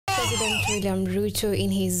President William Ruto, in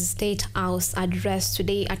his State House address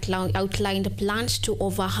today, outlined plans to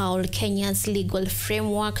overhaul Kenya's legal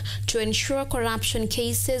framework to ensure corruption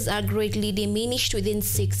cases are greatly diminished within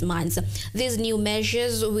 6 months. These new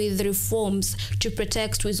measures, with reforms to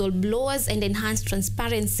protect whistleblowers and enhance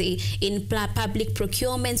transparency in public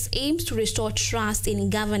procurements, aims to restore trust in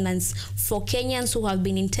governance for Kenyans who have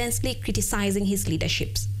been intensely criticizing his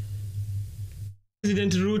leadership.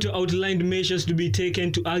 President Ruto outlined measures to be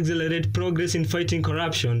taken to accelerate progress in fighting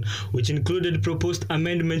corruption, which included proposed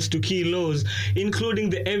amendments to key laws, including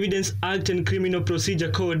the Evidence Act and Criminal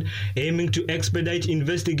Procedure Code, aiming to expedite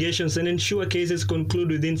investigations and ensure cases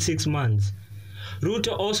conclude within 6 months.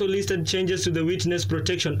 Ruto also listed changes to the Witness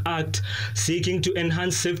Protection Act, seeking to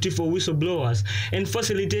enhance safety for whistleblowers and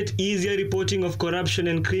facilitate easier reporting of corruption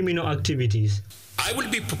and criminal activities. I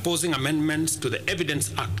will be proposing amendments to the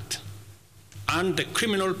Evidence Act and the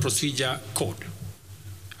Criminal Procedure Code,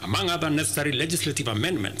 among other necessary legislative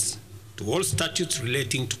amendments to all statutes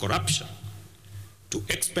relating to corruption, to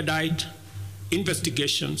expedite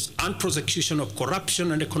investigations and prosecution of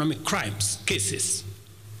corruption and economic crimes cases,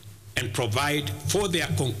 and provide for their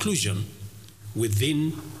conclusion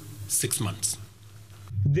within 6 months.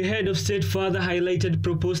 The head of state further highlighted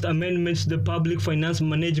proposed amendments to the Public Finance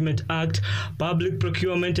Management Act, Public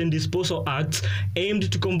Procurement and Disposal Acts,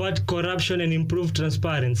 aimed to combat corruption and improve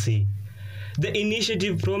transparency. The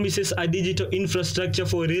initiative promises a digital infrastructure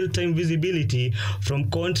for real-time visibility,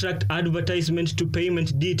 from contract advertisement to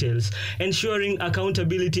payment details, ensuring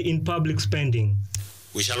accountability in public spending.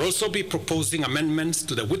 We shall also be proposing amendments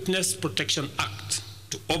to the Witness Protection Act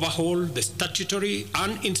to overhaul the statutory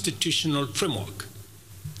and institutional framework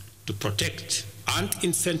to protect and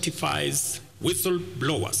incentivize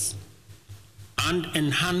whistleblowers and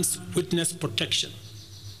enhance witness protection,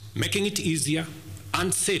 making it easier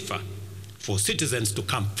and safer for citizens to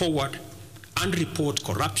come forward and report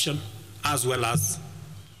corruption as well as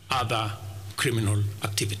other criminal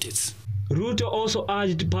activities. Ruto also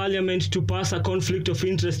urged Parliament to pass a conflict of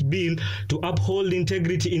interest bill to uphold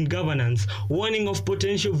integrity in governance, warning of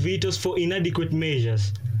potential vetoes for inadequate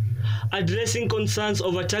measures. Addressing concerns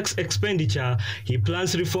over tax expenditure, he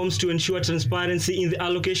plans reforms to ensure transparency in the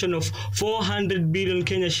allocation of 400 billion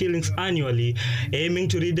Kenya shillings annually, aiming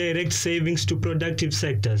to redirect savings to productive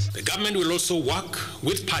sectors. The government will also work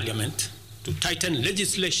with Parliament to tighten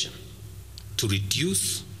legislation to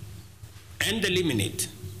reduce and eliminate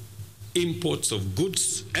imports of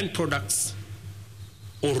goods and products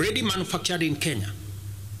already manufactured in Kenya,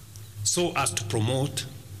 so as to promote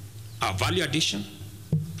our value addition,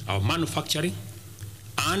 our manufacturing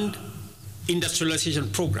and industrialization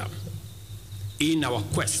program in our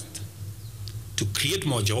quest to create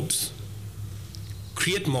more jobs,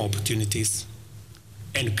 create more opportunities,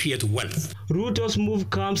 and create wealth. Ruto's move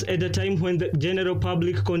comes at a time when the general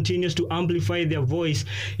public continues to amplify their voice,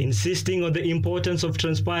 insisting on the importance of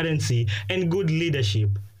transparency and good leadership.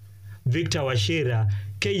 Victor Washira,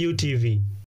 KUTV.